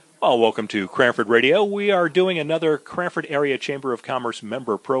Well, welcome to Cranford Radio. We are doing another Cranford Area Chamber of Commerce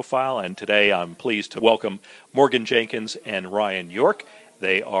member profile, and today I'm pleased to welcome Morgan Jenkins and Ryan York.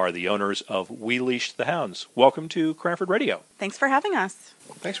 They are the owners of We Leash the Hounds. Welcome to Cranford Radio. Thanks for having us.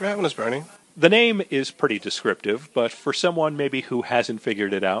 Thanks for having us, Bernie. The name is pretty descriptive, but for someone maybe who hasn't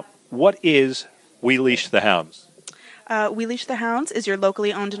figured it out, what is We Leash the Hounds? We Leash the Hounds is your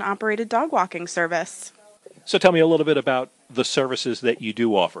locally owned and operated dog walking service. So tell me a little bit about the services that you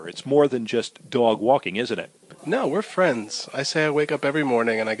do offer. It's more than just dog walking, isn't it? No, we're friends. I say I wake up every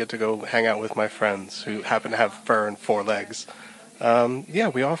morning and I get to go hang out with my friends who happen to have fur and four legs.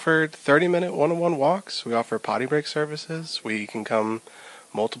 We offer 30-minute one-on-one walks. We offer potty break services. We can come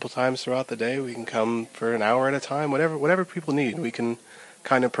multiple times throughout the day. We can come for an hour at a time, whatever people need. We can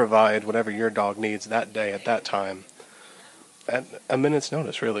kind of provide whatever your dog needs that day at that time at a minute's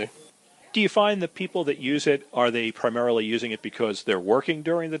notice, really. Do you find the people that use it, are they primarily using it because they're working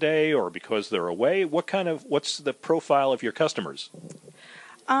during the day or because they're away? What's the profile of your customers?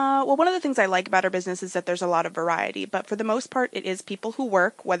 Well, one of the things I like about our business is that there's a lot of variety, but for the most part, it is people who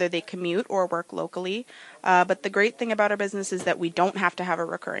work, whether they commute or work locally. But the great thing about our business is that we don't have to have a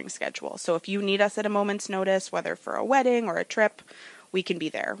recurring schedule. So if you need us at a moment's notice, whether for a wedding or a trip, we can be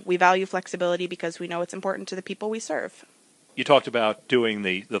there. We value flexibility because we know it's important to the people we serve. You talked about doing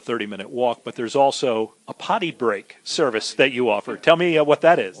the 30-minute walk, but there's also a potty break service that you offer. Tell me what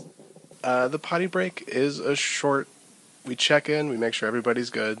that is. The potty break is a short, we check in, we make sure everybody's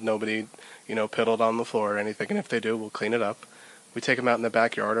good, nobody, piddled on the floor or anything, and if they do, we'll clean it up. We take them out in the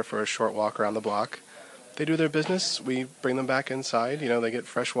backyard or for a short walk around the block. They do their business, we bring them back inside, they get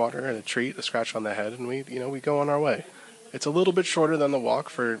fresh water and a treat, a scratch on the head, and we go on our way. It's a little bit shorter than the walk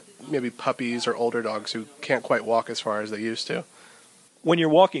for maybe puppies or older dogs who can't quite walk as far as they used to. When you're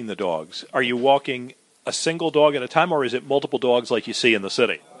walking the dogs, are you walking a single dog at a time, or is it multiple dogs like you see in the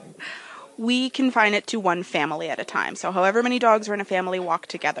city? We confine it to one family at a time. So however many dogs are in a family walk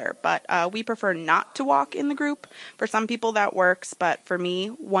together. But we prefer not to walk in the group. For some people that works, but for me,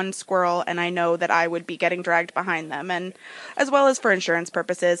 one squirrel, and I know that I would be getting dragged behind them. And as well as for insurance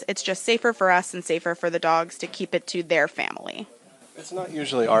purposes, it's just safer for us and safer for the dogs to keep it to their family. It's not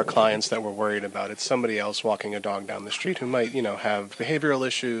usually our clients that we're worried about. It's somebody else walking a dog down the street who might, have behavioral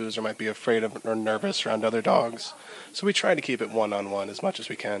issues or might be afraid of or nervous around other dogs. So we try to keep it one-on-one as much as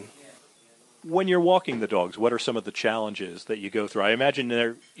we can. When you're walking the dogs, what are some of the challenges that you go through? I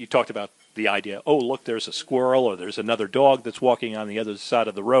imagine you talked about the idea, oh, look, there's a squirrel or there's another dog that's walking on the other side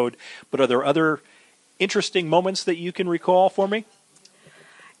of the road. But are there other interesting moments that you can recall for me?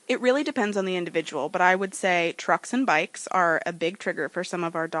 It really depends on the individual, but I would say trucks and bikes are a big trigger for some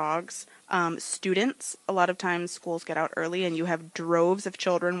of our dogs. Students, a lot of times schools get out early and you have droves of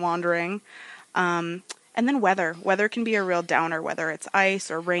children wandering. And then weather. Weather can be a real downer, whether it's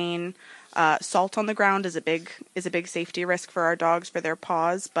ice or rain. Salt on the ground is a big safety risk for our dogs for their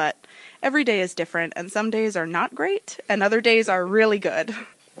paws, but every day is different, and some days are not great, and other days are really good.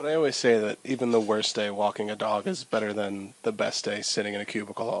 But I always say that even the worst day walking a dog is better than the best day sitting in a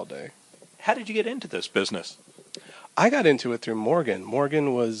cubicle all day. How did you get into this business? I got into it through Morgan.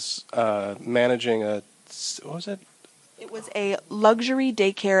 Morgan was managing what was it? It was a luxury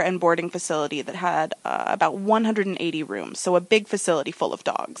daycare and boarding facility that had about 180 rooms, so a big facility full of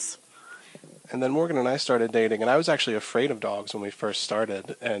dogs. And then Morgan and I started dating, and I was actually afraid of dogs when we first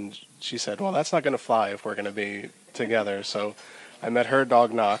started. And she said, well, that's not going to fly if we're going to be together. So I met her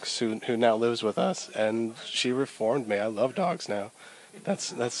dog, Knox, who now lives with us, and she reformed me. I love dogs now.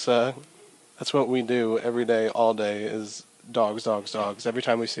 That's what we do every day, all day, is dogs, dogs, dogs. Every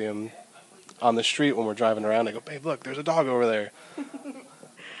time we see them on the street when we're driving around, I go, babe, look, there's a dog over there.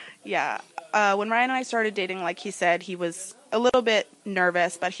 Yeah. When Ryan and I started dating, like he said, he was a little bit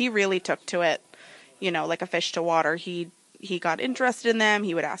nervous, but he really took to it, like a fish to water. He got interested in them.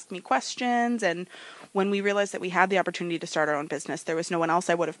 He would ask me questions. And when we realized that we had the opportunity to start our own business, there was no one else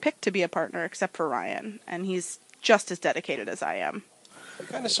I would have picked to be a partner except for Ryan. And he's just as dedicated as I am. I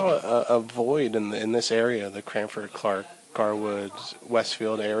kind of saw a void in this area, the Cranford, Clark, Garwood,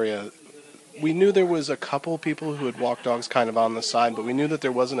 Westfield area. We knew there was a couple people who would walk dogs kind of on the side, but we knew that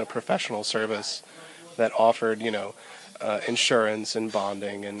there wasn't a professional service that offered, insurance and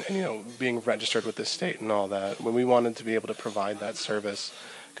bonding and being registered with the state and all that. When we wanted to be able to provide that service,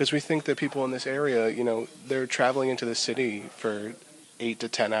 because we think that people in this area, they're traveling into the city for 8 to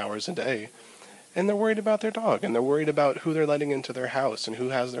 10 hours a day, and they're worried about their dog, and they're worried about who they're letting into their house and who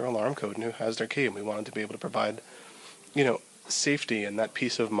has their alarm code and who has their key. And we wanted to be able to provide, safety and that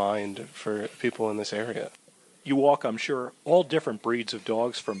peace of mind for people in this area. You walk, I'm sure, all different breeds of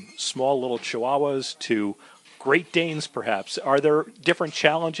dogs, from small little Chihuahuas to Great Danes, perhaps. Are there different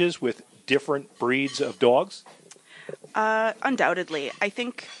challenges with different breeds of dogs? Undoubtedly. I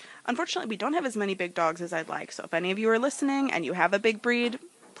think, unfortunately, we don't have as many big dogs as I'd like. So if any of you are listening and you have a big breed,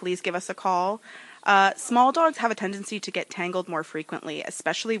 please give us a call. Small dogs have a tendency to get tangled more frequently,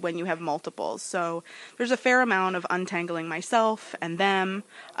 especially when you have multiples. So there's a fair amount of untangling myself and them.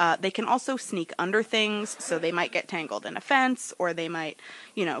 They can also sneak under things, so they might get tangled in a fence, or they might,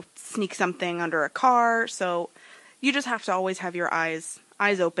 sneak something under a car. So you just have to always have your eyes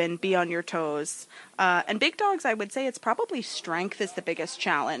open, be on your toes. And big dogs, I would say it's probably strength is the biggest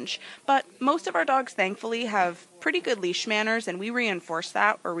challenge. But most of our dogs, thankfully, have pretty good leash manners, and we reinforce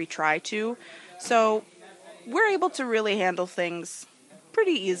that, or we try to. So we're able to really handle things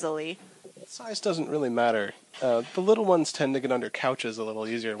pretty easily. Size doesn't really matter. The little ones tend to get under couches a little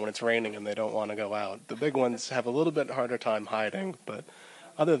easier when it's raining and they don't want to go out. The big ones have a little bit harder time hiding, but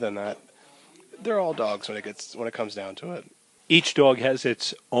other than that, they're all dogs when it comes down to it. Each dog has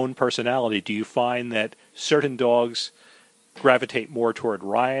its own personality. Do you find that certain dogs gravitate more toward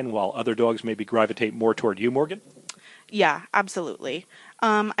Ryan while other dogs maybe gravitate more toward you, Morgan? Yeah, absolutely.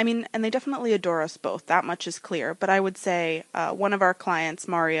 And they definitely adore us both. That much is clear. But I would say one of our clients,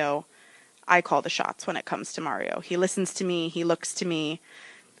 Mario, I call the shots when it comes to Mario. He listens to me. He looks to me.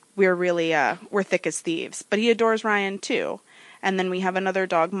 We're really, we're thick as thieves. But he adores Ryan, too. And then we have another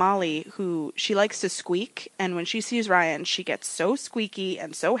dog, Molly, who she likes to squeak. And when she sees Ryan, she gets so squeaky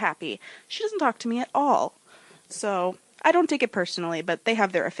and so happy. She doesn't talk to me at all. So I don't take it personally, but they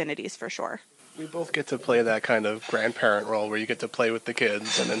have their affinities for sure. We both get to play that kind of grandparent role where you get to play with the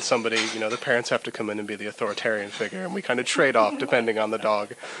kids, and then somebody, the parents have to come in and be the authoritarian figure, and we kind of trade off depending on the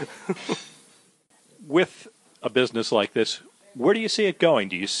dog. With a business like this, where do you see it going?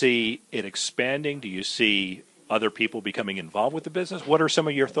 Do you see it expanding? Do you see other people becoming involved with the business? What are some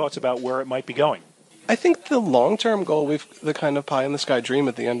of your thoughts about where it might be going? I think the long-term goal, the kind of pie-in-the-sky dream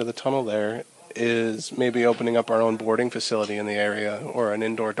at the end of the tunnel there, is maybe opening up our own boarding facility in the area or an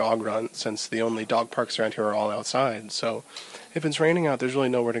indoor dog run, since the only dog parks around here are all outside. So if it's raining out, there's really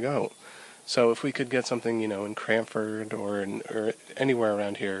nowhere to go. So if we could get something, in Cranford or anywhere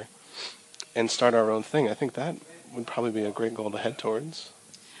around here and start our own thing, I think that would probably be a great goal to head towards.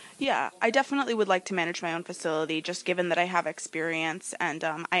 Yeah, I definitely would like to manage my own facility, just given that I have experience and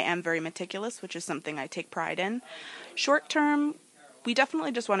I am very meticulous, which is something I take pride in. Short term, we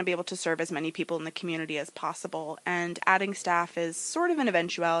definitely just want to be able to serve as many people in the community as possible, and adding staff is sort of an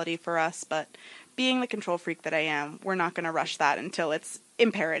eventuality for us, but being the control freak that I am, we're not going to rush that until it's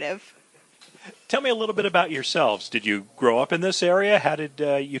imperative. Tell me a little bit about yourselves. Did you grow up in this area? How did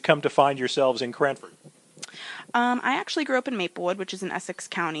you come to find yourselves in Cranford? I actually grew up in Maplewood, which is in Essex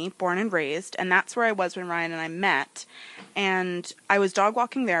County, born and raised, and that's where I was when Ryan and I met. And I was dog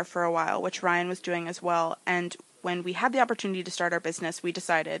walking there for a while, which Ryan was doing as well, and when we had the opportunity to start our business, we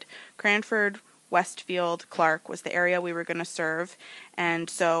decided Cranford, Westfield, Clark was the area we were going to serve. And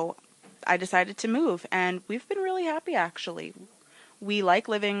so I decided to move, and we've been really happy, actually. We like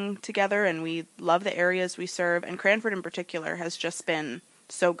living together, and we love the areas we serve, and Cranford in particular has just been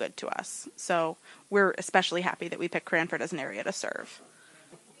so good to us. So we're especially happy that we picked Cranford as an area to serve.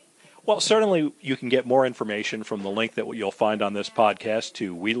 Well, certainly you can get more information from the link that you'll find on this podcast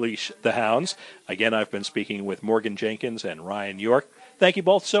to We Leash the Hounds. Again, I've been speaking with Morgan Jenkins and Ryan York. Thank you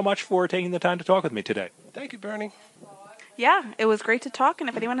both so much for taking the time to talk with me today. Thank you, Bernie. Yeah, it was great to talk, and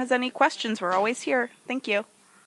if anyone has any questions, we're always here. Thank you.